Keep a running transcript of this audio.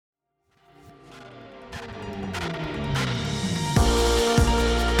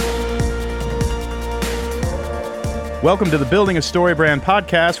Welcome to the Building a Story Brand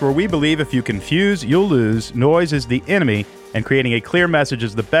podcast, where we believe if you confuse, you'll lose. Noise is the enemy, and creating a clear message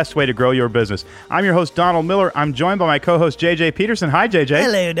is the best way to grow your business. I'm your host, Donald Miller. I'm joined by my co-host, JJ Peterson. Hi, JJ.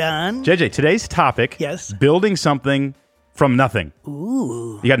 Hello, Don. JJ, today's topic, Yes. Building something from nothing.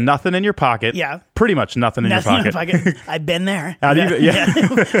 Ooh. You got nothing in your pocket. Yeah. Pretty much nothing in your pocket. I've been there. How do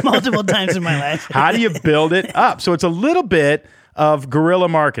you, Multiple times in my life. How do you build it up? So it's a little bit of guerrilla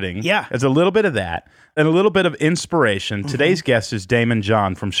marketing. Yeah. It's a little bit of that and a little bit of inspiration. Today's guest is Daymond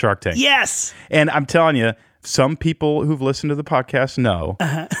John from Shark Tank. Yes. And I'm telling you, some people who've listened to the podcast know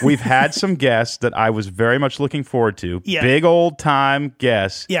we've had some guests that I was very much looking forward to. Yeah. Big old time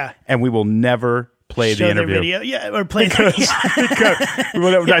guests. Yeah. And we will never play Show the interview. their video. Yeah, or play their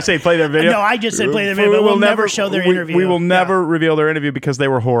Did I say play their video? No, I just said play their video, but we'll never show their interview. We will never reveal their interview because they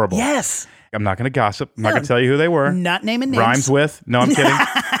were horrible. Yes. I'm not going to gossip. I'm not going to tell you who they were. Not naming names. Rhymes with. No, I'm kidding.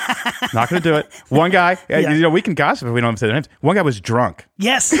 Not going to do it. One guy, we can gossip if we don't have to say their names. One guy was drunk.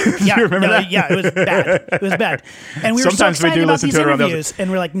 Yes. Yeah. You remember that? Yeah, it was bad. It was bad. And we were Sometimes so we do excited about listen these to it around the interviews, and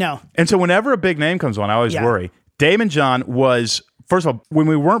we're like, no. And so whenever a big name comes on, I always worry. Daymond John was, first of all, when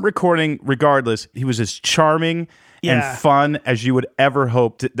we weren't recording, regardless, he was as charming and fun as you would ever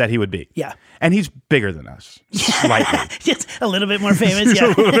hope that he would be. Yeah. And he's bigger than us, slightly. Just a little bit more famous, He's a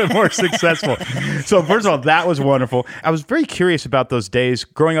little bit more successful. So first of all, that was wonderful. I was very curious about those days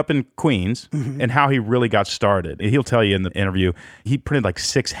growing up in Queens and how he really got started. He'll tell you in the interview, he printed like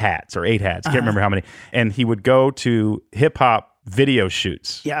 6 hats or 8 hats. Can't remember how many. And he would go to hip-hop video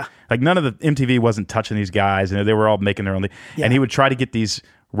shoots. Yeah. Like none of the MTV wasn't touching these guys, and they were all making their own. Yeah. And he would try to get these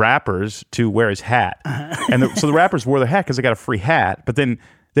rappers to wear his hat. And so the rappers wore their hat because they got a free hat, but then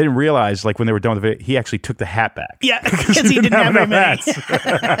they didn't realize, like when they were done with the video, he actually took the hat back. Yeah, because he didn't have very many.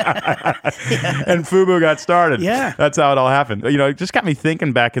 And FUBU got started. Yeah. That's how it all happened. You know, it just got me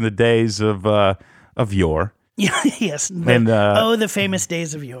thinking back in the days of yore. Yes. The famous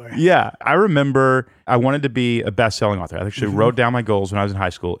days of yore. Yeah. I remember I wanted to be a best-selling author. I actually wrote down my goals when I was in high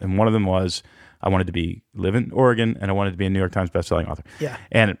school, and one of them was I wanted to live in Oregon, and I wanted to be a New York Times best-selling author. Yeah.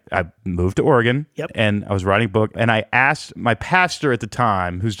 And I moved to Oregon, Yep. and I was writing a book, and I asked my pastor at the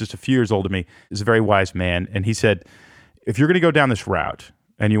time, who's just a few years older than me, is a very wise man, and he said, if you're going to go down this route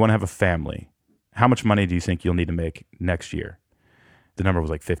and you want to have a family, how much money do you think you'll need to make next year? The number was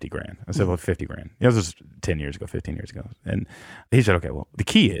like 50 grand. I said, well, 50 grand. This was 10 years ago, 15 years ago. And he said, okay, well, the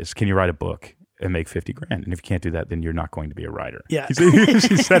key is, can you write a book and make 50 grand? And if you can't do that, then you're not going to be a writer. Yeah. He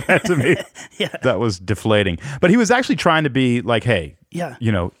said that to me. Yeah. That was deflating. But he was actually trying to be like, hey, Yeah.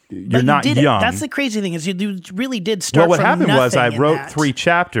 you know, you're But not you did young. It. That's the crazy thing is you really did start Well, what from happened was I nothing in wrote that. 3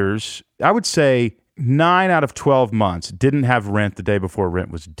 chapters. I would say 9 out of 12 months didn't have rent the day before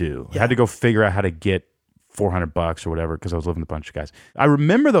rent was due. I had to go figure out how to get $400 or whatever because I was living with a bunch of guys. I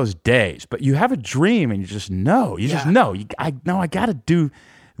remember those days, but you have a dream and you just know. You just know. I got to do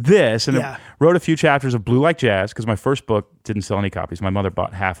this. And I wrote a few chapters of Blue Like Jazz because my first book didn't sell any copies. My mother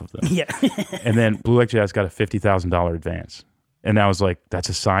bought half of them. Yeah. And then Blue Like Jazz got a $50,000 advance. And I was like, that's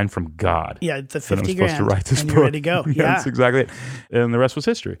a sign from God. Yeah, the that 50 I'm supposed grand. to write this and book. You're ready to go. Yeah. That's exactly it. And the rest was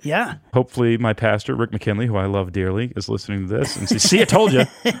history. Yeah. Hopefully my pastor, Rick McKinley, who I love dearly, is listening to this and says, see, I told you.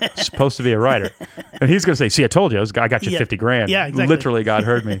 You're supposed to be a writer. And he's going to say, see, I told you. I got you 50 grand. Yeah, exactly. Literally, God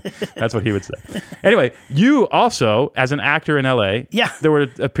heard me. That's what he would say. Anyway, you also, as an actor in L.A., there were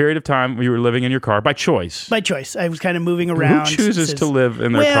a period of time where you were living in your car by choice. By choice. I was kind of moving around. Who chooses to live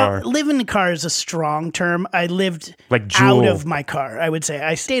in their car? Live in the car is a strong term. I lived like out of my car, I would say.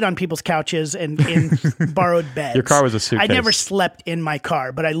 I stayed on people's couches and in borrowed beds. Your car was a suitcase. I never slept in my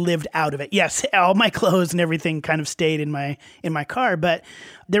car, but I lived out of it. Yes, all my clothes and everything kind of stayed in my car, but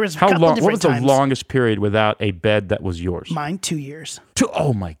there was a couple different What was times. the longest period without a bed that was yours? Mine, 2 years.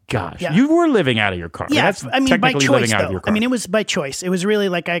 Oh my gosh. Yeah. You were living out of your car. Yeah, That's I mean, by technically choice, living out of though. your car. I mean, it was by choice. It was really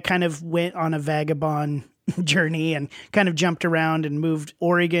like I kind of went on a vagabond journey and kind of jumped around and moved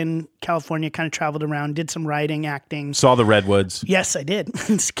Oregon, California, kind of traveled around, did some writing, acting. Saw the redwoods. Yes, I did.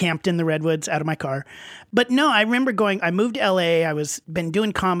 Camped in the redwoods out of my car. But no, I remember I moved to LA. I was been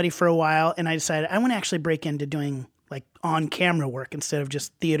doing comedy for a while, and I decided I want to actually break into doing like on-camera work instead of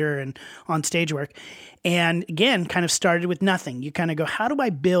just theater and on-stage work. And again, kind of started with nothing. You kind of go, how do I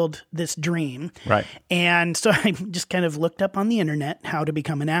build this dream? Right. And so I just kind of looked up on the internet how to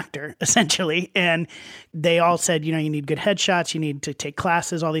become an actor, essentially. And they all said, you need good headshots, you need to take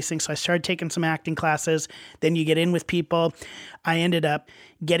classes, all these things. So I started taking some acting classes. Then you get in with people. I ended up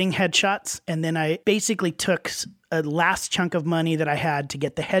getting headshots. And then I basically took a last chunk of money that I had to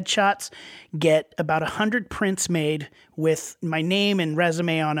get the headshots, get about 100 prints made with my name and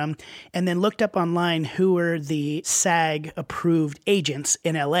resume on them, and then looked up online who were the SAG-approved agents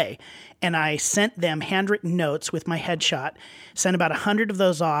in LA. And I sent them handwritten notes with my headshot, sent about 100 of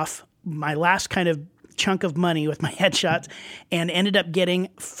those off, my last kind of chunk of money with my headshots, and ended up getting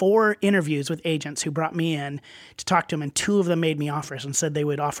 4 interviews with agents who brought me in to talk to them, and 2 of them made me offers and said they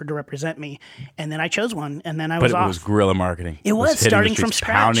would offer to represent me. And then I chose one, and then I was off. But it was guerrilla marketing. It was starting from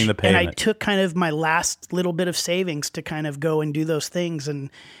scratch. Pounding the pavement. And I took kind of my last little bit of savings to kind of go and do those things,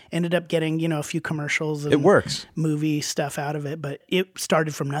 and ended up getting, a few commercials and it works. Movie stuff out of it, but it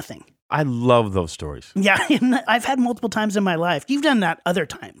started from nothing. I love those stories. Yeah, I've had multiple times in my life. You've done that other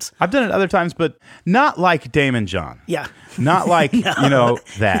times. I've done it other times, but not like Daymond John. Yeah. Not like, No.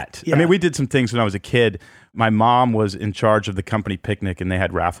 that. Yeah. I mean, we did some things when I was a kid. My mom was in charge of the company picnic, and they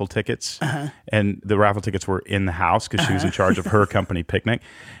had raffle tickets. And the raffle tickets were in the house because she was in charge of her company picnic.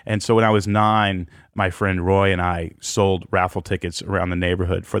 And so when I was 9, my friend Roy and I sold raffle tickets around the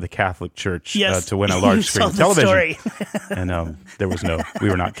neighborhood for the Catholic Church to win a large screen television. And we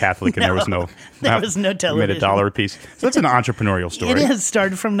were not Catholic, and there was no television. We made $1 a piece. So that's an entrepreneurial story. It is,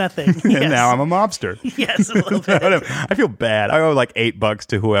 started from nothing. And now I'm a mobster. Yes, a little bit. I feel bad. I owe like $8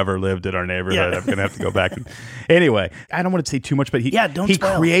 to whoever lived in our neighborhood. I'm going to have to go back. Anyway, I don't want to say too much, but he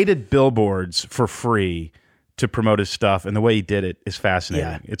created billboards for free to promote his stuff, and the way he did it is fascinating.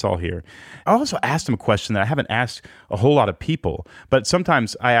 Yeah. It's all here. I also asked him a question that I haven't asked a whole lot of people, but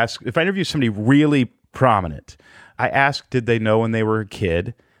sometimes I ask, if I interview somebody really prominent, I ask, did they know when they were a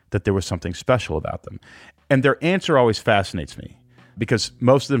kid that there was something special about them? And their answer always fascinates me, because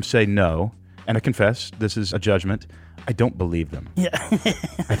most of them say no, and I confess, this is a judgment, I don't believe them. Yeah.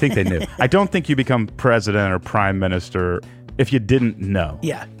 I think they knew. I don't think you become president or prime minister if you didn't know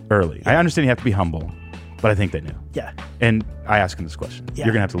early. I understand you have to be humble, but I think they knew. Yeah. And I asked him this question. Yeah.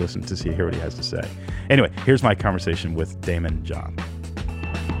 You're going to have to listen to hear what he has to say. Anyway, here's my conversation with Daymond John.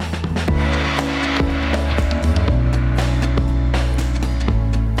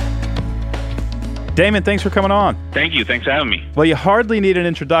 Daymond, thanks for coming on. Thank you. Thanks for having me. Well, you hardly need an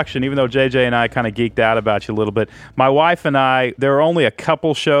introduction, even though JJ and I kind of geeked out about you a little bit. My wife and I, there are only a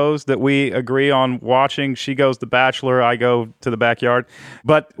couple shows that we agree on watching. She goes The Bachelor, I go to The Backyard.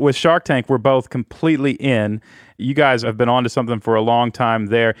 But with Shark Tank, we're both completely in. You guys have been on to something for a long time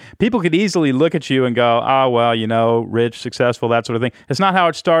there. People could easily look at you and go, rich, successful, that sort of thing. It's not how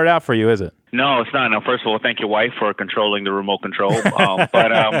it started out for you, is it? No, it's not. No, first of all, thank your wife for controlling the remote control.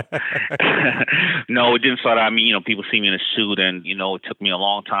 No, it didn't start out. I mean, people see me in a suit, and, it took me a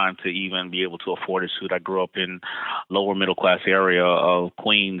long time to even be able to afford a suit. I grew up in lower middle class area of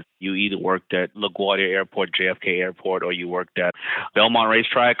Queens. You either worked at LaGuardia Airport, JFK Airport, or you worked at Belmont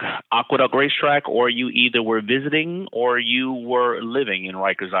Racetrack, Aqueduct Racetrack, or you either were visiting or you were living in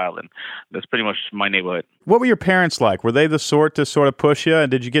Rikers Island. That's pretty much my neighborhood. What were your parents like? Were they the sort to sort of push you? And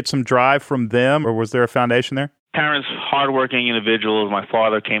did you get some drive from them, or was there a foundation there? Parents, hardworking individuals. My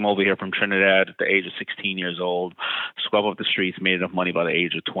father came over here from Trinidad at the age of 16 years old, scrubbed up the streets, made enough money by the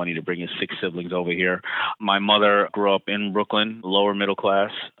age of 20 to bring his 6 siblings over here. My mother grew up in Brooklyn, lower middle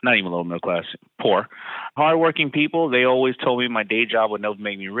class, not even lower middle class, poor. Hardworking people. They always told me my day job would never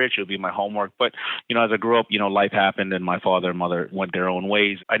make me rich. It would be my homework. But, as I grew up, life happened, and my father and mother went their own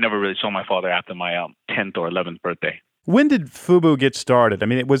ways. I never really saw my father after my 10th or 11th birthday. When did FUBU get started? I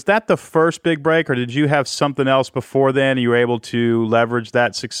mean, was that the first big break, or did you have something else before then and you were able to leverage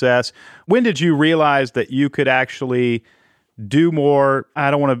that success? When did you realize that you could actually do more? I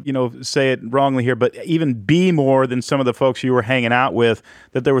don't want to, say it wrongly here, but even be more than some of the folks you were hanging out with,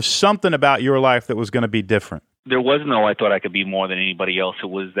 that there was something about your life that was going to be different? There was no I thought I could be more than anybody else. It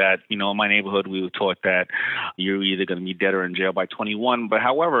was that, in my neighborhood, we were taught that you're either going to be dead or in jail by 21. But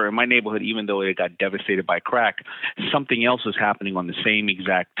however, in my neighborhood, even though it got devastated by crack, something else was happening on the same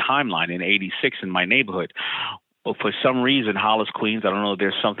exact timeline in 86 in my neighborhood. Well, for some reason, Hollis, Queens, I don't know if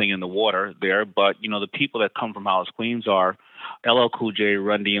there's something in the water there, but, the people that come from Hollis, Queens are LL Cool J,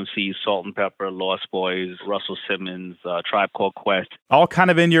 Run DMC, Salt and Pepper, Lost Boys, Russell Simmons, Tribe Called Quest. All kind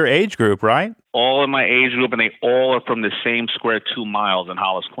of in your age group, right? All in my age group, and they all are from the same square 2 miles in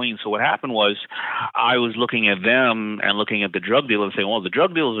Hollis, Queens. So what happened was I was looking at them and looking at the drug dealers and saying, well, the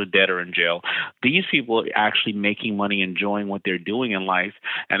drug dealers are dead or in jail. These people are actually making money, enjoying what they're doing in life,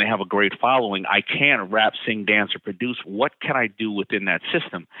 and they have a great following. I can't rap, sing, dance, or produce. What can I do within that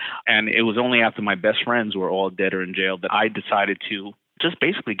system? And it was only after my best friends were all dead or in jail that I decided to just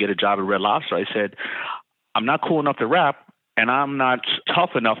basically get a job at Red Lobster. I said, I'm not cool enough to rap, and I'm not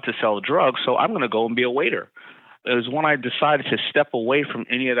tough enough to sell drugs, so I'm going to go and be a waiter. It was when I decided to step away from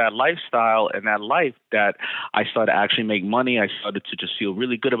any of that lifestyle and that life that I started to actually make money. I started to just feel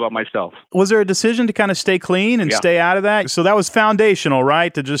really good about myself. Was there a decision to kind of stay clean and stay out of that? So that was foundational,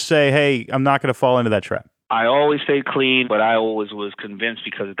 right? To just say, hey, I'm not going to fall into that trap. I always stayed clean, but I always was convinced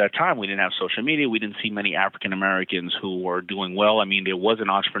because at that time we didn't have social media. We didn't see many African Americans who were doing well. I mean, there was an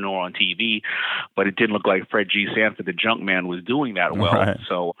entrepreneur on TV, but it didn't look like Fred G. Sanford, the junk man, was doing that well. Right.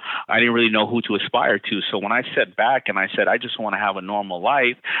 So I didn't really know who to aspire to. So when I sat back and I said, I just want to have a normal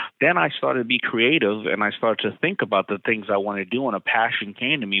life, then I started to be creative and I started to think about the things I want to do. And a passion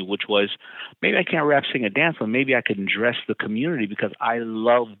came to me, which was maybe I can't rap, sing, or dance, but maybe I can dress the community because I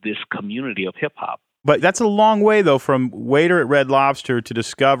love this community of hip hop. But that's a long way, though, from waiter at Red Lobster to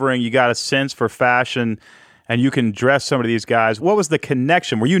discovering you got a sense for fashion and you can dress some of these guys. What was the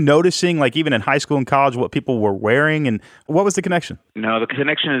connection? Were you noticing, like even in high school and college, what people were wearing? And what was the connection? No, the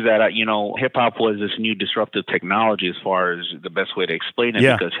connection is that, hip-hop was this new disruptive technology as far as the best way to explain it,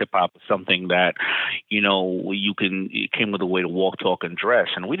 because hip-hop is something that, it came with a way to walk, talk, and dress.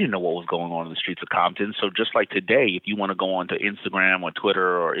 And we didn't know what was going on in the streets of Compton. So just like today, if you want to go onto Instagram or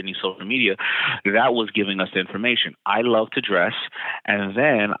Twitter or any social media, that was giving us the information. I love to dress. And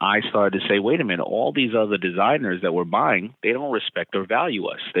then I started to say, wait a minute, all these other designers that we're buying, they don't respect or value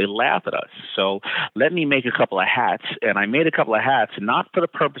us. They laugh at us. So let me make a couple of hats. And I made a couple of hats, not for the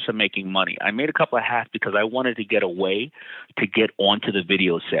purpose of making money. I made a couple of hats because I wanted to get a way to get onto the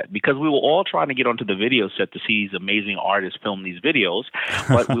video set, because we were all trying to get onto the video set to see these amazing artists film these videos,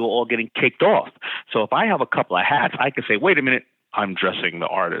 but we were all getting kicked off. So if I have a couple of hats, I can say, wait a minute, I'm dressing the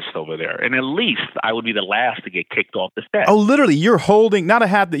artist over there. And at least I would be the last to get kicked off the set. Oh, literally, you're holding, not a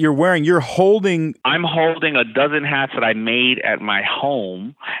hat that you're wearing, you're holding. I'm holding a dozen hats that I made at my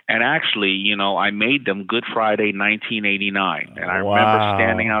home. And actually, I made them Good Friday, 1989. And I remember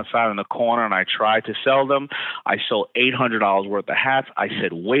standing outside in the corner and I tried to sell them. I sold $800 worth of hats. I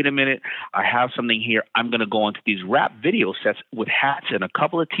said, wait a minute, I have something here. I'm going to go into these rap video sets with hats and a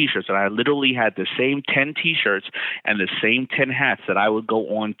couple of T-shirts. And I literally had the same 10 T-shirts and the same 10 hats that I would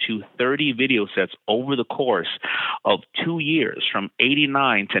go on to 30 video sets over the course of 2 years, from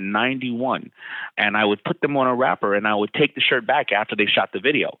 89 to 91. And I would put them on a wrapper and I would take the shirt back after they shot the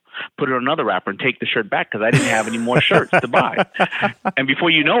video, put it on another wrapper and take the shirt back because I didn't have any more shirts to buy. And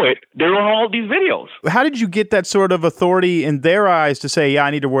before you know it, they're on all these videos. How did you get that sort of authority in their eyes to say, yeah, I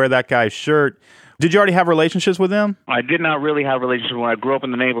need to wear that guy's shirt? Did you already have relationships with them? I did not really have relationships when I grew up in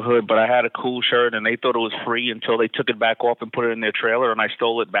the neighborhood, but I had a cool shirt and they thought it was free until they took it back off and put it in their trailer and I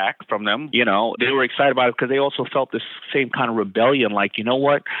stole it back from them. They were excited about it because they also felt this same kind of rebellion, like, you know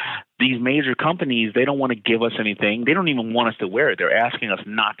what? These major companies, they don't want to give us anything. They don't even want us to wear it. They're asking us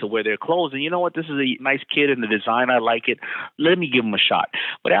not to wear their clothes. And you know what? This is a nice kid and the design, I like it. Let me give them a shot.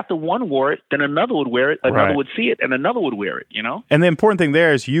 But after one wore it, then another would wear it, another would see it, and another would wear it, And the important thing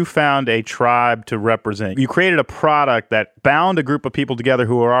there is you found a tribe to represent. You created a product that bound a group of people together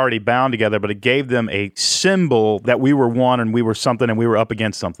who were already bound together, but it gave them a symbol that we were one and we were something and we were up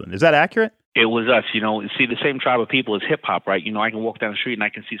against something. Is that accurate? It was us, see, the same tribe of people as hip hop, right? I can walk down the street and I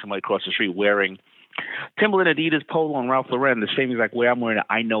can see somebody across the street wearing Timberland, Adidas, Polo, and Ralph Lauren, the same exact way I'm wearing it.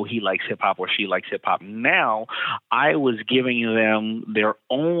 I know he likes hip hop or she likes hip hop. Now I was giving them their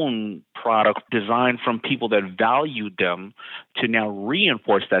own product designed from people that valued them to now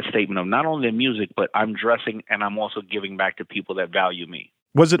reinforce that statement of not only their music, but I'm dressing and I'm also giving back to people that value me.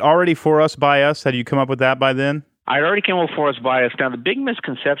 Was it already For Us, By Us? Had you come up with that by then? I already came up with For Us, By Us. Now, the big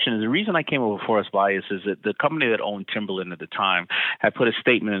misconception is the reason I came up with For Us, By Us is that the company that owned Timberland at the time had put a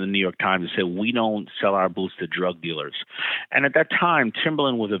statement in the New York Times that said, we don't sell our boots to drug dealers. And at that time,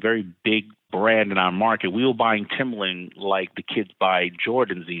 Timberland was a very big brand in our market. We were buying Timberland like the kids buy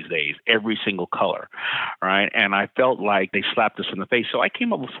Jordans these days, every single color, right? And I felt like they slapped us in the face. So I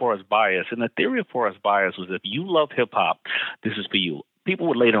came up with For Us, By Us. And the theory of For Us, By Us was if you love hip-hop, this is for you. People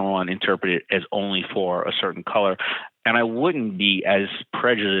would later on interpret it as only for a certain color. And I wouldn't be as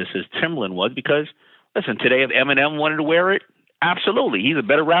prejudiced as Timberland was because, listen, today if Eminem wanted to wear it, absolutely. He's a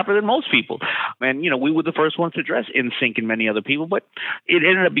better rapper than most people. And, we were the first ones to dress NSYNC and many other people. But it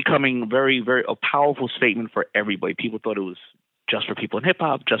ended up becoming very, very a powerful statement for everybody. People thought it was just for people in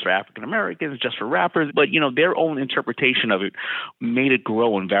hip-hop, just for African Americans, just for rappers. But, their own interpretation of it made it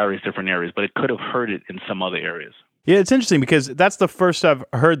grow in various different areas. But it could have hurt it in some other areas. Yeah, it's interesting because that's the first I've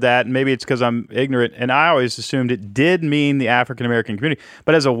heard that, and maybe it's because I'm ignorant, and I always assumed it did mean the African-American community.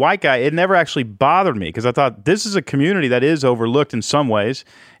 But as a white guy, it never actually bothered me because I thought this is a community that is overlooked in some ways,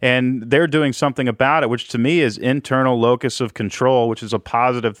 and they're doing something about it, which to me is internal locus of control, which is a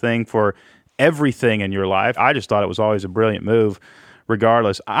positive thing for everything in your life. I just thought it was always a brilliant move,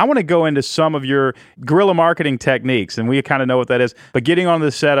 regardless. I want to go into some of your guerrilla marketing techniques, and we kind of know what that is. But getting on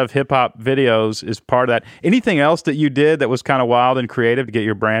the set of hip-hop videos is part of that. Anything else that you did that was kind of wild and creative to get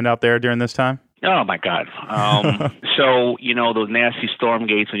your brand out there during this time? Oh, my God. So, those nasty storm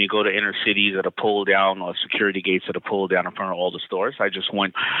gates when you go to inner cities that are pulled down, or security gates that are pulled down in front of all the stores. I just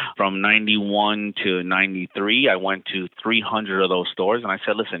went from 91 to 93. I went to 300 of those stores, and I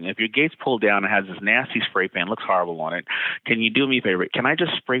said, listen, if your gate's pulled down and has this nasty spray paint, looks horrible on it, can you do me a favor? Can I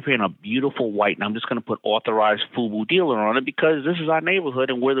just spray paint a beautiful white, and I'm just going to put authorized FUBU dealer on it because this is our neighborhood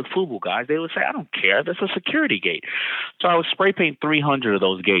and we're the FUBU guys? They would say, I don't care. That's a security gate. So I would spray paint 300 of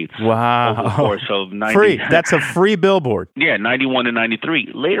those gates. Wow. So 90, free. That's a free billboard. Yeah, 91 to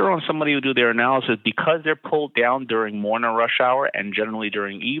 93. Later on, somebody will do their analysis because they're pulled down during morning rush hour and generally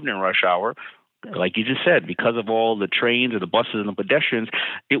during evening rush hour. Like you just said, because of all the trains and the buses and the pedestrians,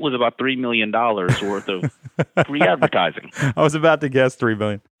 it was about $3 million worth of free advertising. I was about to guess $3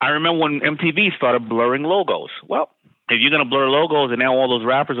 million. I remember when MTV started blurring logos. Well, if you're going to blur logos and now all those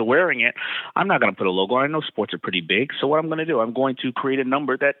rappers are wearing it, I'm not going to put a logo. I know sports are pretty big. So what I'm going to do, I'm going to create a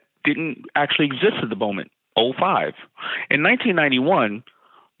number that didn't actually exist at the moment, 05. In 1991,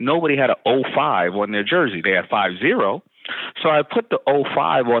 nobody had a 05 on their jersey. They had 50. So I put the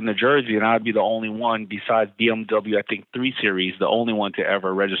 05 on the jersey, and I'd be the only one besides BMW, I think 3 Series, the only one to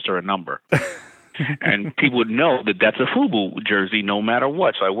ever register a number. And people would know that that's a FUBU jersey no matter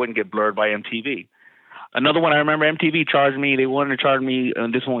what, so I wouldn't get blurred by MTV. Another one I remember MTV charged me, they wanted to charge me,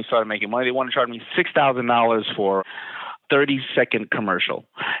 and this one we started making money, they wanted to charge me $6,000 for 30-second commercial.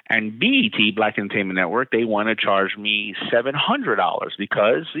 And BET, Black Entertainment Network, they want to charge me $700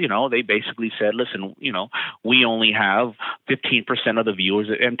 because, they basically said, listen, we only have 15% of the viewers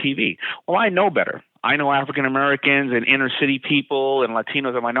at MTV. Well, I know better. I know African Americans and inner city people and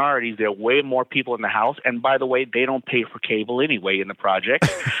Latinos and minorities. There are way more people in the house. And by the way, they don't pay for cable anyway in the project.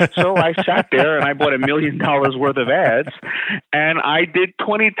 So I sat there and I bought $1 million worth of ads, and I did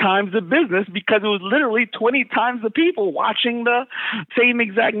 20 times the business because it was literally 20 times the people watching the same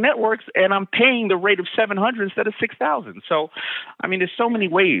exact networks, and I'm paying the rate of $700 instead of $6,000. So, there's so many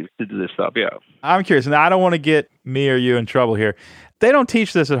ways to do this stuff. Yeah. I'm curious, and I don't want to get me or you in trouble here. They don't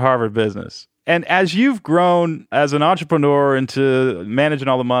teach this at Harvard Business. And as you've grown as an entrepreneur into managing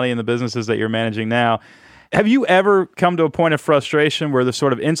all the money in the businesses that you're managing now, have you ever come to a point of frustration where the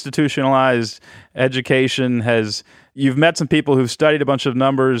sort of institutionalized education you've met some people who've studied a bunch of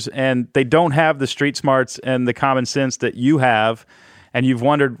numbers and they don't have the street smarts and the common sense that you have, and you've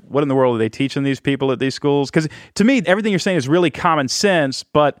wondered, what in the world are they teaching these people at these schools? Because to me, everything you're saying is really common sense,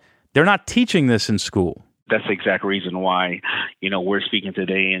 but they're not teaching this in school. That's the exact reason why, we're speaking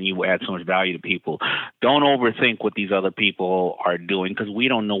today and you add so much value to people. Don't overthink what these other people are doing because we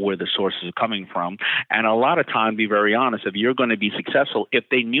don't know where the sources are coming from. And a lot of time, be very honest, if you're going to be successful, if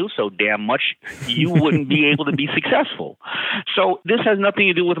they knew so damn much, you wouldn't be able to be successful. So this has nothing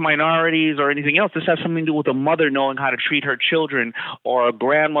to do with minorities or anything else. This has something to do with a mother knowing how to treat her children or a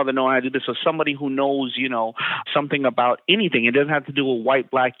grandmother knowing how to do this or somebody who knows, something about anything. It doesn't have to do with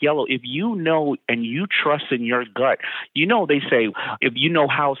white, black, yellow. If you know and you trust in your gut, they say if you know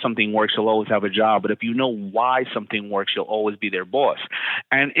how something works, you'll always have a job. But if you know why something works, you'll always be their boss.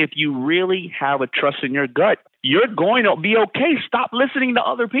 And if you really have a trust in your gut, you're going to be okay. Stop listening to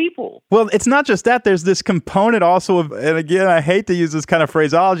other people. Well, it's not just that. There's this component also of, and again, I hate to use this kind of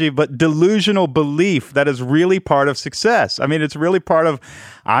phraseology, but delusional belief that is really part of success. It's really part of,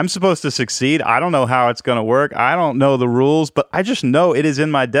 I'm supposed to succeed. I don't know how it's going to work. I don't know the rules, but I just know it is in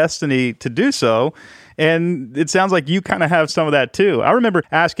my destiny to do so. And it sounds like you kind of have some of that too. I remember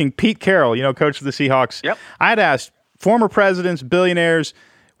asking Pete Carroll, coach of the Seahawks. Yep. I had asked former presidents, billionaires,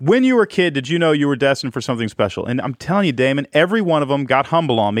 when you were a kid, did you know you were destined for something special? And I'm telling you, Damon, every one of them got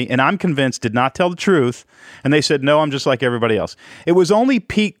humble on me, and I'm convinced did not tell the truth. And they said, no, I'm just like everybody else. It was only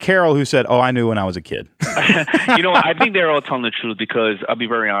Pete Carroll who said, I knew when I was a kid. I think they're all telling the truth because I'll be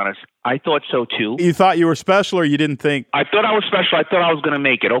very honest. I thought so too. You thought you were special, or you didn't think? I thought I was special. I thought I was going to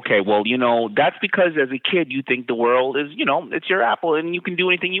make it. Okay, well, that's because as a kid, you think the world is, it's your apple and you can do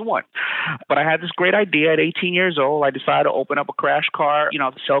anything you want. But I had this great idea at 18 years old. I decided to open up a crash car,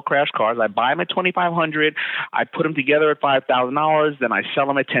 to sell crash cars. I buy them at $2,500. I put them together at $5,000. Then I sell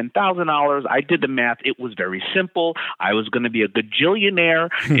them at $10,000. I did the math. It was very simple. I was going to be a gajillionaire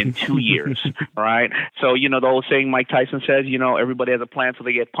in 2 years. Right? So, the old saying Mike Tyson says, everybody has a plan so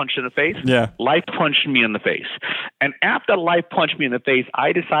they get punched in the face. Yeah. Life punched me in the face. And after life punched me in the face,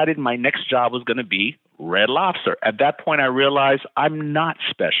 I decided my next job was going to be Red Lobster. At that point, I realized I'm not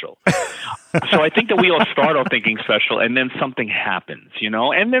special. So I think that we all start off thinking special, and then something happens,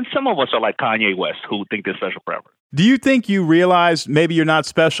 And then some of us are like Kanye West, who think they're special forever. Do you think you realized maybe you're not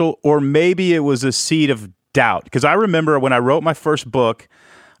special, or maybe it was a seed of doubt? Because I remember when I wrote my first book,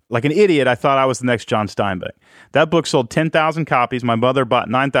 like an idiot, I thought I was the next John Steinbeck. That book sold 10,000 copies. My mother bought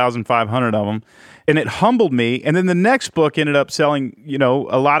 9,500 of them, and it humbled me. And then the next book ended up selling,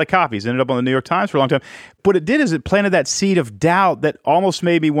 a lot of copies. Ended up on the New York Times for a long time. What it did is it planted that seed of doubt that almost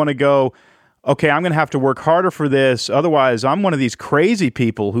made me want to go, okay, I'm going to have to work harder for this. Otherwise, I'm one of these crazy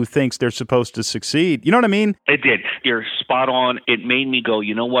people who thinks they're supposed to succeed. You know what I mean? It did. You're spot on. It made me go,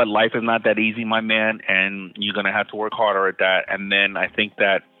 you know what? Life is not that easy, my man, and you're going to have to work harder at that. And then I think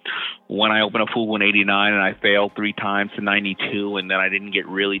that when I opened up Fubu in 89 and I failed 3 times to 92, and then I didn't get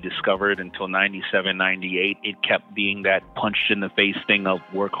really discovered until 97, 98, it kept being that punched in the face thing of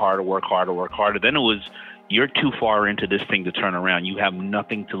work harder, work harder, work harder. Then it was, you're too far into this thing to turn around. You have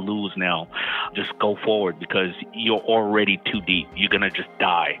nothing to lose now. Just go forward because you're already too deep. You're going to just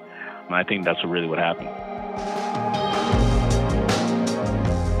die. And I think that's really what happened.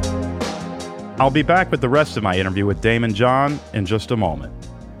 I'll be back with the rest of my interview with Daymond John in just a moment.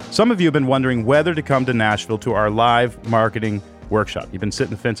 Some of you have been wondering whether to come to Nashville to our live marketing workshop. You've been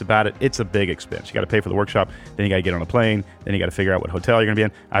sitting the fence about it. It's a big expense. You got to pay for the workshop, then you got to get on a plane, then you got to figure out what hotel you're going to be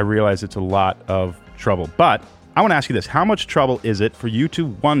in. I realize it's a lot of trouble, but I want to ask you this. How much trouble is it for you to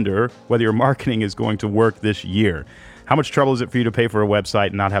wonder whether your marketing is going to work this year? How much trouble is it for you to pay for a website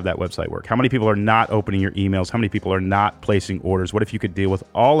and not have that website work? How many people are not opening your emails? How many people are not placing orders? What if you could deal with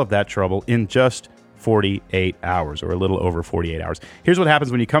all of that trouble in just 48 hours, or a little over 48 hours. Here's what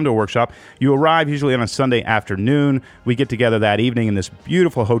happens when you come to a workshop. You arrive usually on a Sunday afternoon. We get together that evening in this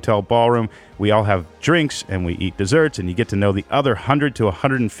beautiful hotel ballroom. We all have drinks and we eat desserts, and you get to know the other 100 to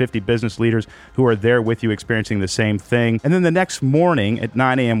 150 business leaders who are there with you experiencing the same thing. And then the next morning at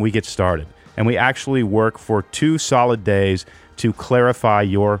 9 a.m. we get started, and we actually work for 2 solid days to clarify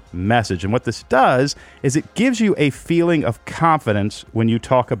your message. And what this does is it gives you a feeling of confidence when you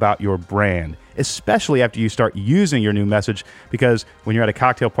talk about your brand, especially after you start using your new message, because when you're at a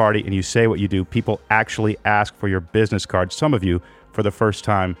cocktail party and you say what you do, people actually ask for your business card, some of you for the first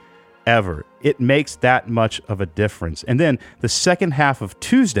time ever. It makes that much of a difference. And then the second half of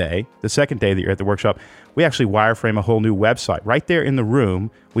Tuesday, the second day that you're at the workshop, we actually wireframe a whole new website. Right there in the room,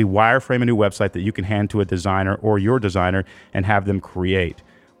 we wireframe a new website that you can hand to a designer or your designer and have them create.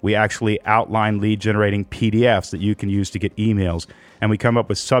 We actually outline lead generating PDFs that you can use to get emails. And we come up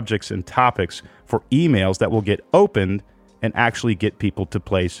with subjects and topics for emails that will get opened and actually get people to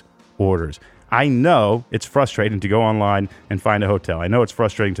place orders. I know it's frustrating to go online and find a hotel. I know it's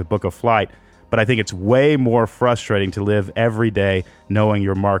frustrating to book a flight, but I think it's way more frustrating to live every day knowing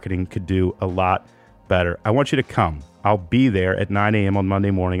your marketing could do a lot better. I want you to come. I'll be there at 9 a.m. on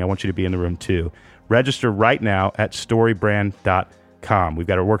Monday morning. I want you to be in the room too. Register right now at storybrand.com. We've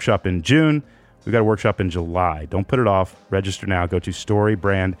got a workshop in June. We've got a workshop in July. Don't put it off. Register now. Go to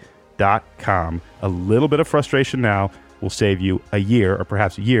storybrand.com. A little bit of frustration now will save you a year or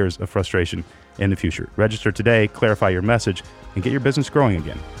perhaps years of frustration in the future. Register today, clarify your message, and get your business growing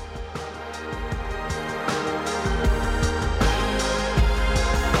again.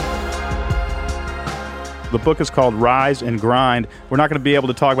 The book is called Rise and Grind. We're not going to be able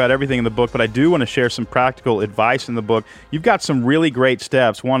to talk about everything in the book, but I do want to share some practical advice in the book. You've got some really great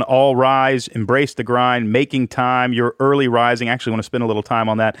steps. One, all rise, embrace the grind, making time, your early rising. I actually want to spend a little time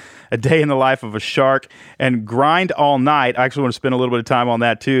on that. A day in the life of a shark, and grind all night. I actually want to spend a little bit of time on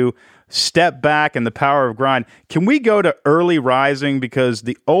that too. Step back and the power of grind. Can we go to early rising? Because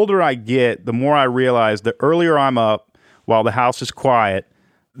the older I get, the more I realize the earlier I'm up while the house is quiet,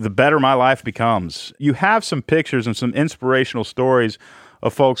 the better my life becomes. You have some pictures and some inspirational stories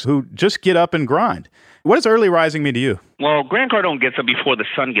of folks who just get up and grind. What does early rising mean to you? Well, Grant Cardone gets up before the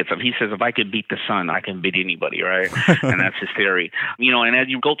sun gets up. He says, if I could beat the sun, I can beat anybody, right? And that's his theory. And as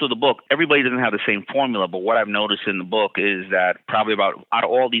you go through the book, everybody doesn't have the same formula, but what I've noticed in the book is that probably out of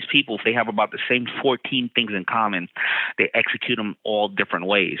all these people, they have about the same 14 things in common. They execute them all different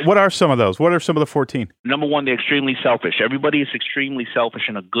ways. What are some of those? What are some of the 14? Number one, they're extremely selfish. Everybody is extremely selfish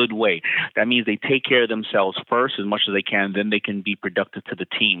in a good way. That means they take care of themselves first as much as they can, then they can be productive to the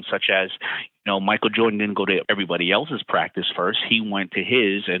team, such as, Michael Jordan didn't go to everybody else's practice first. He went to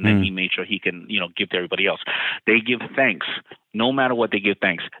his, and then he made sure he can, give to everybody else. They give thanks. No matter what, they give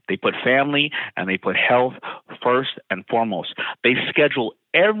thanks. They put family and they put health first and foremost. They schedule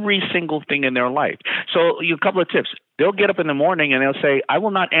every single thing in their life. So a couple of tips. They'll get up in the morning and they'll say, I will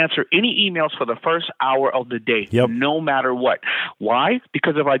not answer any emails for the first hour of the day, no matter what. Why?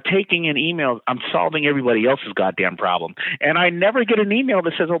 Because if I'm taking in emails, I'm solving everybody else's goddamn problem. And I never get an email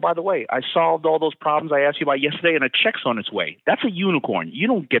that says, oh, by the way, I solved all those problems I asked you about yesterday and a check's on its way. That's a unicorn. You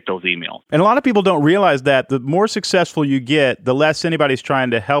don't get those emails. And a lot of people don't realize that the more successful you get, the less anybody's trying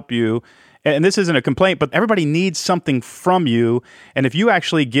to help you. And this isn't a complaint, but everybody needs something from you. And if you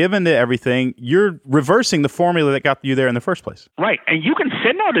actually give into everything, you're reversing the formula that got you there in the first place. Right. And you can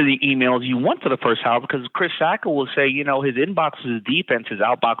send out the emails you want for the first hour because Chris Sacca will say, his inbox is defense, his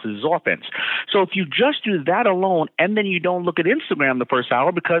outbox is offense. So if you just do that alone and then you don't look at Instagram the first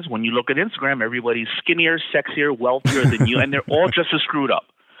hour, because when you look at Instagram, everybody's skinnier, sexier, wealthier than you, and they're all just as screwed up.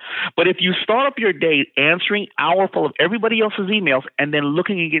 But if you start up your day answering hour full of everybody else's emails and then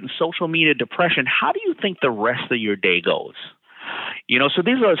looking and getting social media depression, how do you think the rest of your day goes? So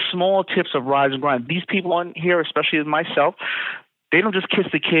these are small tips of rise and grind. These people on here, especially myself, they don't just kiss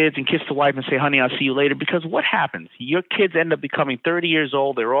the kids and kiss the wife and say, honey, I'll see you later. Because what happens? Your kids end up becoming 30 years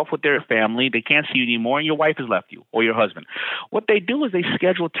old. They're off with their family. They can't see you anymore, and your wife has left you or your husband. What they do is they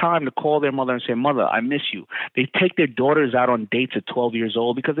schedule time to call their mother and say, Mother, I miss you. They take their daughters out on dates at 12 years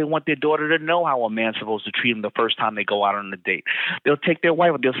old because they want their daughter to know how a man's supposed to treat them the first time they go out on a date. They'll take their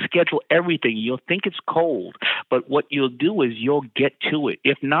wife. They'll schedule everything. You'll think it's cold, but what you'll do is you'll get to it.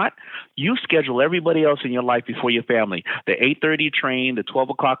 If not, you schedule everybody else in your life before your family. The 8:30 train, the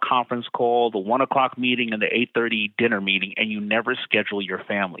 12 o'clock conference call, the 1 o'clock meeting, and the 8:30 dinner meeting, and you never schedule your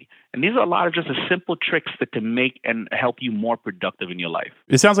family. And these are a lot of just simple tricks that can make and help you more productive in your life.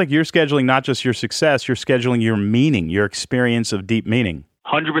 It sounds like you're scheduling not just your success, you're scheduling your meaning, your experience of deep meaning.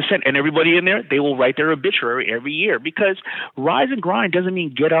 100%. And everybody in there, they will write their obituary every year because rise and grind doesn't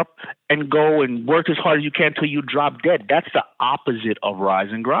mean get up and go and work as hard as you can until you drop dead. That's the opposite of rise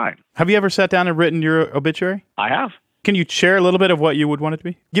and grind. Have you ever sat down and written your obituary? I have. Can you share a little bit of what you would want it to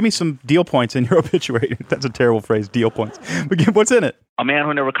be? Give me some deal points in your obituary. That's a terrible phrase, deal points. But what's in it? A man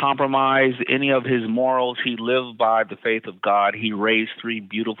who never compromised any of his morals. He lived by the faith of God. He raised 3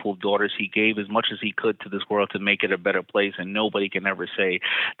 beautiful daughters. He gave as much as he could to this world to make it a better place, and nobody can ever say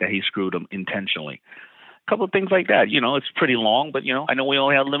that he screwed them intentionally. A couple of things like that. It's pretty long, but, I know we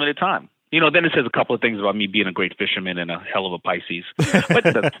only have limited time. Then it says a couple of things about me being a great fisherman and a hell of a Pisces. But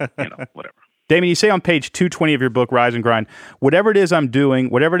that's, whatever. Damon, you say on page 220 of your book, Rise and Grind, whatever it is I'm doing,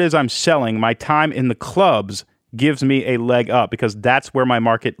 whatever it is I'm selling, my time in the clubs gives me a leg up because that's where my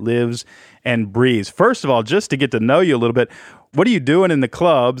market lives and breathes. First of all, just to get to know you a little bit, what are you doing in the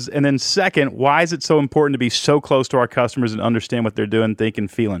clubs? And then second, why is it so important to be so close to our customers and understand what they're doing, thinking,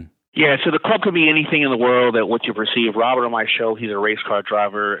 feeling? Yeah, so the club could be anything in the world that what you perceive. Robert on my show, he's a race car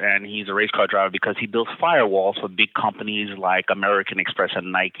driver, and he's a race car driver because he builds firewalls for big companies like American Express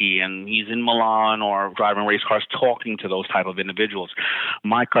and Nike, and he's in Milan or driving race cars talking to those type of individuals.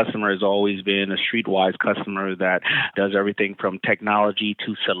 My customer has always been a streetwise customer that does everything from technology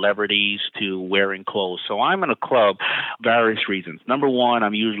to celebrities to wearing clothes. So I'm in a club, various reasons. Number one,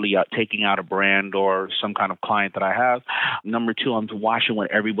 I'm usually taking out a brand or some kind of client that I have. Number two, I'm watching what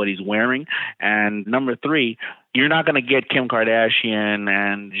everybody's wearing. And number three, you're not going to get Kim Kardashian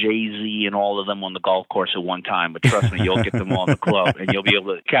and Jay-Z and all of them on the golf course at one time. But trust me, you'll get them all in the club and you'll be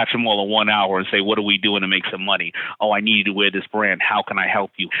able to catch them all in 1 hour and say, what are we doing to make some money? Oh, I need you to wear this brand. How can I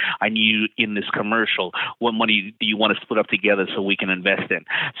help you? I need you in this commercial. What money do you want to split up together so we can invest in?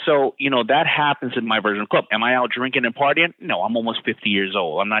 So, that happens in my version of club. Am I out drinking and partying? No, I'm almost 50 years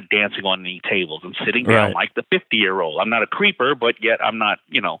old. I'm not dancing on any tables. I'm sitting down like the 50-year-old. I'm not a creeper, but yet I'm not,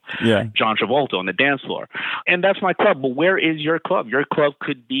 John Travolta on the dance floor. And that's my club. But where is your club? Your club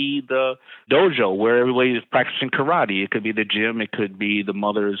could be the dojo where everybody is practicing karate. It could be the gym. It could be the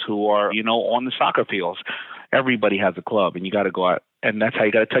mothers who are, on the soccer fields. Everybody has a club, and you got to go out. And that's how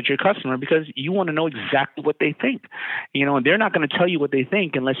you got to touch your customer because you want to know exactly what they think, and they're not going to tell you what they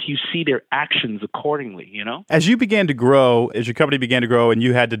think unless you see their actions accordingly, As you began to grow, as your company began to grow and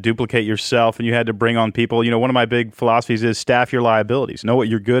you had to duplicate yourself and you had to bring on people, one of my big philosophies is staff your liabilities, know what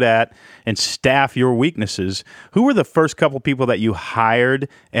you're good at and staff your weaknesses. Who were the first couple people that you hired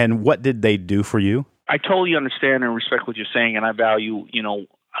and what did they do for you? I totally understand and respect what you're saying. And I value,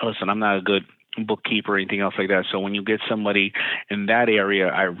 listen, I'm not a good bookkeeper or anything else like that. So when you get somebody in that area,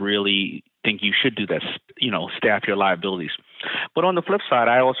 I really think you should do that, staff your liabilities. But on the flip side,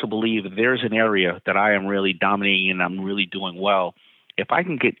 I also believe there's an area that I am really dominating and I'm really doing well. if I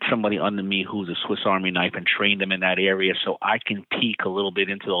can get somebody under me who's a Swiss Army knife and train them in that area so I can peek a little bit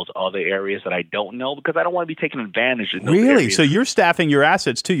into those other areas that I don't know, because I don't want to be taken advantage of those Really? areas. So you're staffing your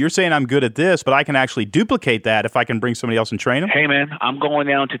assets too. You're saying I'm good at this, but I can actually duplicate that if I can bring somebody else and train them? Hey, man, I'm going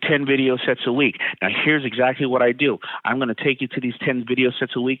down to 10 video sets a week. Now, here's exactly what I do. I'm going to take you to these 10 video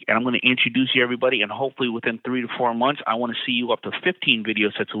sets a week, and I'm going to introduce you to everybody, and hopefully within 3 to 4 months, I want to see you up to 15 video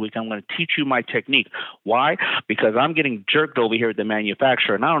sets a week. I'm going to teach you my technique. Why? Because I'm getting jerked over here at the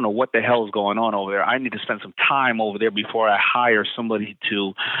manufacturer, and I don't know what the hell is going on over there. I need to spend some time over there before I hire somebody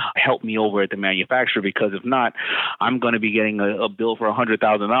to help me over at the manufacturer, because if not, I'm going to be getting a bill for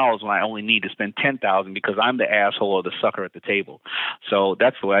 $100,000 when I only need to spend $10,000 because I'm the asshole or the sucker at the table. So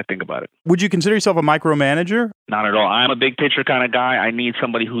that's the way I think about it. Would you consider yourself a micromanager? Not at all. I'm a big picture kind of guy. I need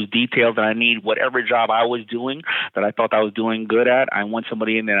somebody who's detailed, and I need whatever job I was doing that I thought I was doing good at. I want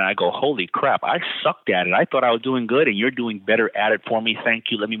somebody in there and I go, holy crap, I sucked at it. I thought I was doing good and you're doing better at it for me. Thank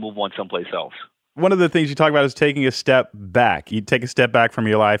you. Let me move on someplace else. One of the things you talk about is taking a step back. You take a step back from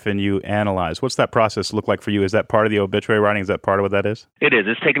your life and you analyze. What's that process look like for you? Is that part of the obituary writing? Is that part of what that is? It is.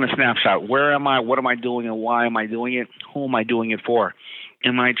 It's taking a snapshot. Where am I? What am I doing? And why am I doing it? Who am I doing it for?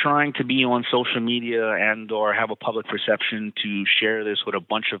 Am I trying to be on social media and or have a public perception to share this with a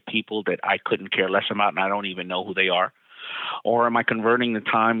bunch of people that I couldn't care less about and I don't even know who they are? Or am I converting the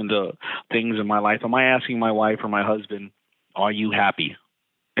time into things in my life? Am I asking my wife or my husband, are you happy?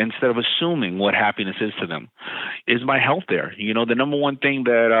 Instead of assuming what happiness is to them. Is my health there? You know, the number one thing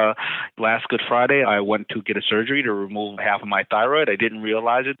that last Good Friday, I went to get a surgery to remove half of my thyroid. I didn't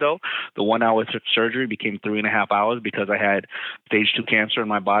realize it, though. The 1 hour surgery became 3.5 hours because I had stage 2 cancer in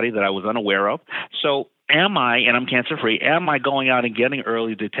my body that I was unaware of. So am I, and I'm cancer-free, am I going out and getting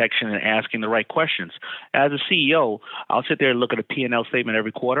early detection and asking the right questions? As a CEO, I'll sit there and look at a P&L statement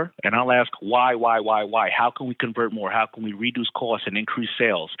every quarter, and I'll ask why? How can we convert more? How can we reduce costs and increase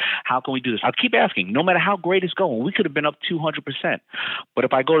sales? How can we do this? I'll keep asking, no matter how great it's going. We could have been up 200%. But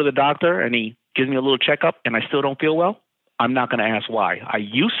if I go to the doctor and he gives me a little checkup and I still don't feel well, I'm not going to ask why. I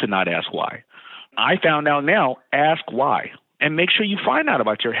used to not ask why. I found out now, ask why. And make sure you find out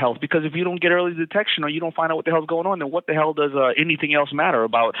about your health, because if you don't get early detection or you don't find out what the hell's going on, then what the hell does anything else matter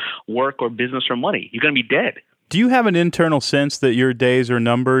about work or business or money? You're going to be dead. Do you have an internal sense that your days are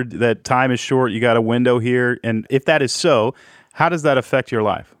numbered, that time is short, you got a window here? And if that is so, how does that affect your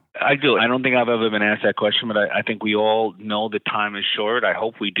life? I do. I don't think I've ever been asked that question, but I think we all know that time is short. I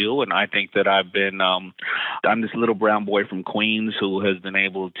hope we do. And I think that I've been, I'm this little brown boy from Queens who has been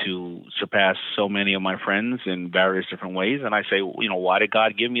able to surpass so many of my friends in various different ways. And I say, you know, why did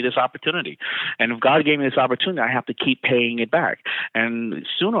God give me this opportunity? And if God gave me this opportunity, I have to keep paying it back. And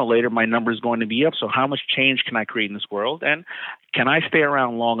sooner or later, my number is going to be up. So how much change can I create in this world? And can I stay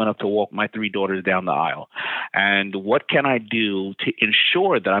around long enough to walk my 3 daughters down the aisle? And what can I do to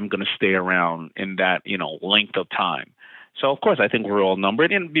ensure that I'm going to stay around in that, you know, length of time? So, of course, I think we're all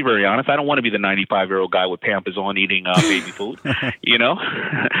numbered. And to be very honest, I don't want to be the 95-year-old guy with Pampers on eating baby food. You know,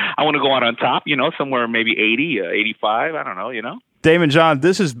 I want to go out on top, you know, somewhere maybe 80, 85. I don't know, you know. Damon John,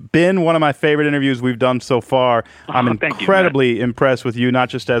 this has been one of my favorite interviews we've done so far. I'm incredibly impressed with you, not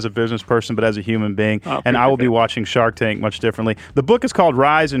just as a business person, but as a human being. And I will be watching Shark Tank much differently. The book is called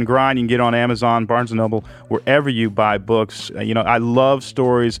Rise and Grind. You can get it on Amazon, Barnes & Noble, wherever you buy books. You know, I love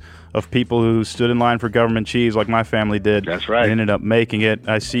stories of people who stood in line for government cheese like my family did. That's right. And ended up making it.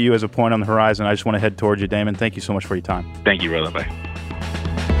 I see you as a point on the horizon. I just want to head towards you, Damon. Thank you so much for your time. Thank you, brother. Bye.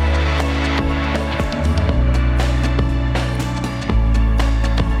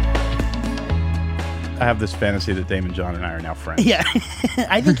 I have this fantasy that Damon John and I are now friends. Yeah,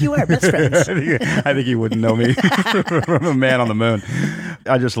 I think you are best friends. I think he wouldn't know me from a man on the moon.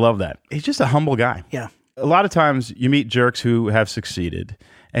 I just love that. He's just a humble guy. Yeah. A lot of times you meet jerks who have succeeded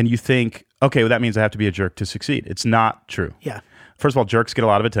and you think, okay, well, that means I have to be a jerk to succeed. It's not true. Yeah. First of all, jerks get a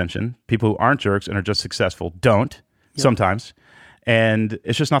lot of attention. People who aren't jerks and are just successful don't sometimes. And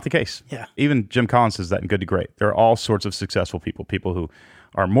it's just not the case. Yeah. Even Jim Collins says that in Good to Great. There are all sorts of successful people, people who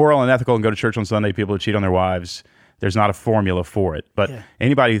are moral and ethical and go to church on Sunday, people who cheat on their wives. There's not a formula for it. But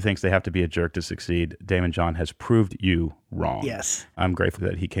anybody who thinks they have to be a jerk to succeed, Damon John has proved you wrong. Yes. I'm grateful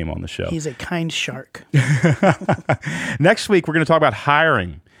that he came on the show. He's a kind shark. Next week, we're going to talk about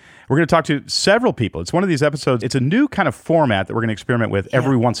hiring. We're going to talk to several people. It's one of these episodes. It's a new kind of format that we're going to experiment with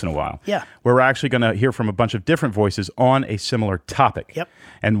every once in a while. Yeah. Where we're actually going to hear from a bunch of different voices on a similar topic. Yep.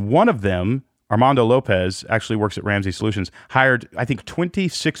 And one of them, Armando Lopez, actually works at Ramsey Solutions, hired, I think,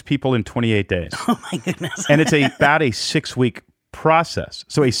 26 people in 28 days. Oh, my goodness. And it's about a 6-week process.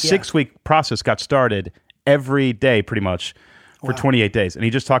 So a 6-week process got started every day pretty much for 28 days. And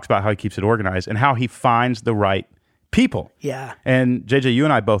he just talks about how he keeps it organized and how he finds the right people. Yeah. And JJ, you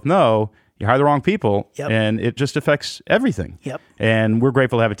and I both know you hire the wrong people, Yep. and it just affects everything. Yep. And we're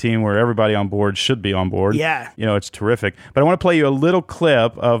grateful to have a team where everybody on board should be on board. Yeah. You know, it's terrific. But I want to play you a little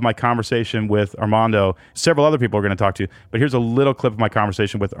clip of my conversation with Armando. Several other people are going to talk to, but here's a little clip of my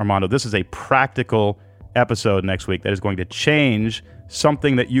conversation with Armando. This is a practical episode next week that is going to change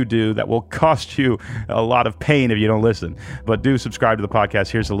something that you do that will cost you a lot of pain if you don't listen. But do subscribe to the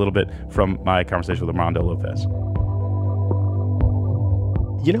podcast. Here's a little bit from my conversation with Armando Lopez.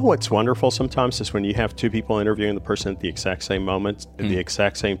 You know what's wonderful sometimes is when you have two people interviewing the person at the exact same moment, at the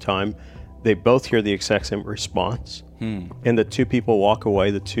exact same time, they both hear the exact same response. And the two people walk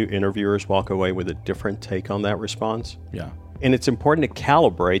away, the two interviewers walk away with a different take on that response. Yeah. And it's important to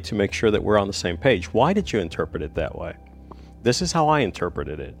calibrate to make sure that we're on the same page. Why did you interpret it that way? This is how I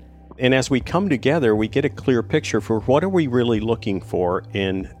interpreted it. And as we come together, we get a clear picture for what are we really looking for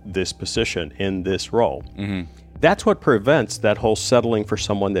in this position, in this role. That's what prevents that whole settling for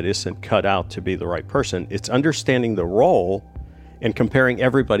someone that isn't cut out to be the right person. It's understanding the role and comparing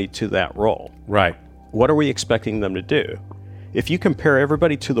everybody to that role. Right. What are we expecting them to do? If you compare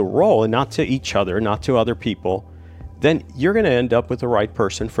everybody to the role and not to each other, not to other people, then you're going to end up with the right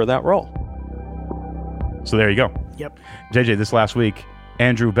person for that role. So there you go. Yep. JJ, this last week,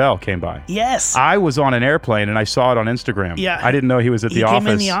 Andrew Bell came by. Yes. I was on an airplane and I saw it on Instagram. Yeah. I didn't know he was at the office. He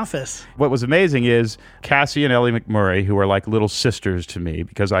came in the office. What was amazing is Cassie and Ellie McMurray, who are like little sisters to me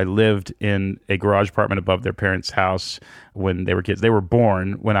because I lived in a garage apartment above their parents' house when they were kids. They were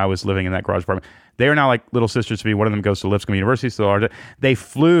born when I was living in that garage apartment. They are now like little sisters to me. One of them goes to Lipscomb University. So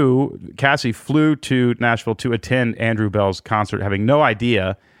Cassie flew to Nashville to attend Andrew Bell's concert, having no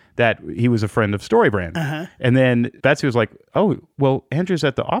idea that he was a friend of Storybrand. And then Betsy was like, oh, well, Andrew's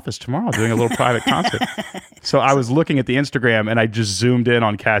at the office tomorrow doing a little private concert. So I was looking at the Instagram and I just zoomed in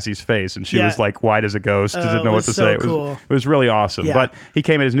on Cassie's face and she was like white as a ghost, didn't know what to say. Cool. It was really awesome. Yeah. But he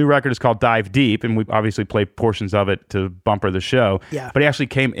came in, his new record is called Dive Deep, and we obviously play portions of it to bumper the show. Yeah. But he actually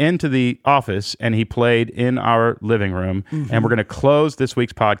came into the office and he played in our living room. And we're going to close this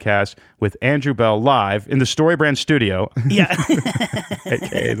week's podcast with Andrew Bell live in the Storybrand studio. Yeah.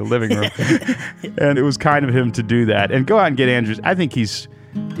 AKA the living room. And it was kind of him to do that. And go out and get Andrews. I think he's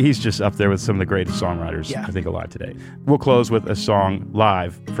just up there with some of the greatest songwriters, I think, alive today. We'll close with a song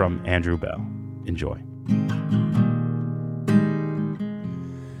live from Andrew Bell. Enjoy.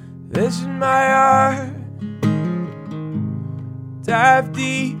 This is my heart. Dive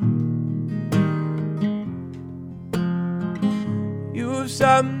deep. You have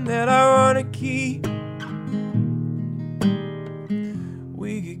something that I want to keep.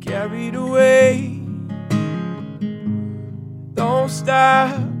 We get carried away. Don't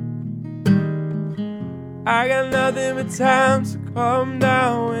stop. I got nothing but time to calm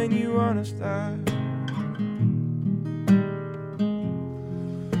down when you wanna stop.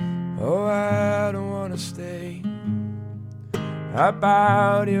 Oh, I don't wanna stay. Up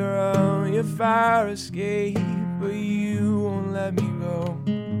out here on your fire escape, but you won't let me go.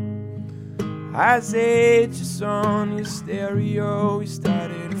 I said just on your stereo, we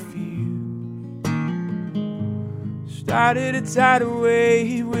started a feud. Started a tidal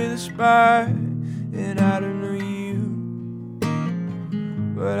wave with a spark, and I don't know you.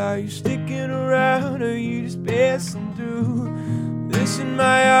 But are you sticking around, or are you just passing through? Listen,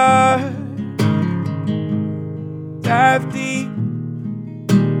 my heart, dive deep.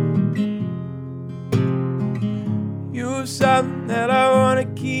 You have something that I wanna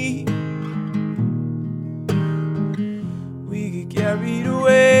keep. We get carried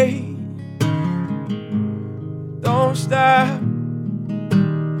away. Don't stop.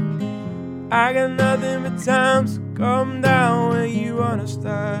 I got nothing but time to come down when you wanna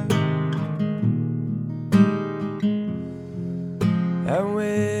stop. And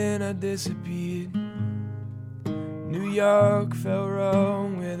when I disappeared, New York felt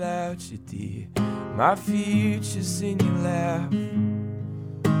wrong without you, dear. My future's in your laugh.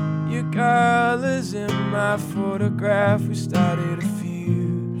 Your colors in my photograph. We started a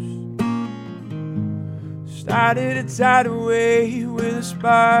fuse. Started a tidal wave with a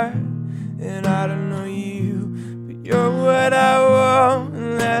spark. And I don't know you, but you're what I want,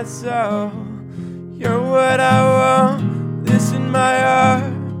 and that's all. You're what I want. Listen, my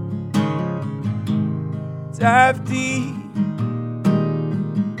heart, dive deep.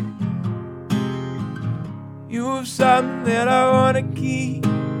 You have something that I wanna keep.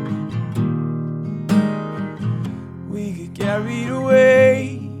 We get carried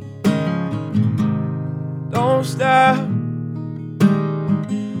away. Don't stop.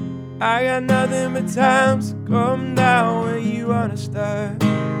 I got nothing but time to come down when you wanna start.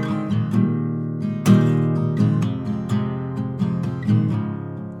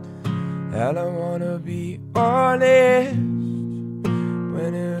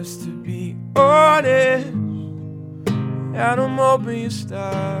 down, I'm hoping you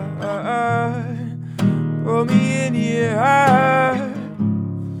start. Pull me in your heart.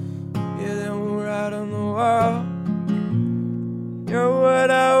 Yeah, then we're out on the wall. You're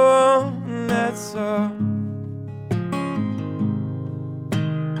what I want, and that's all.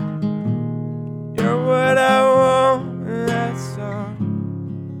 You're what I want, and that's all.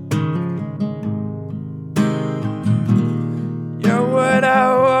 You're what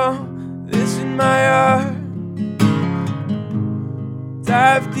I want, this in my heart.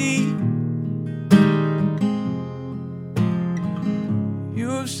 Dive deep. You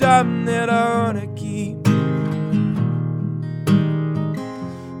have something that I wanna keep.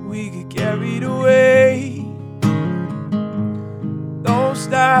 We get carried away. Don't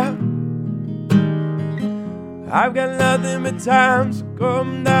stop. I've got nothing but time, so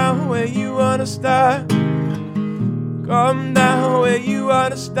come down where you wanna start. Come down where you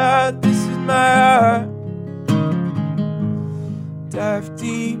wanna start. This is my heart. Dive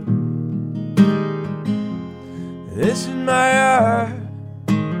deep. This is my heart.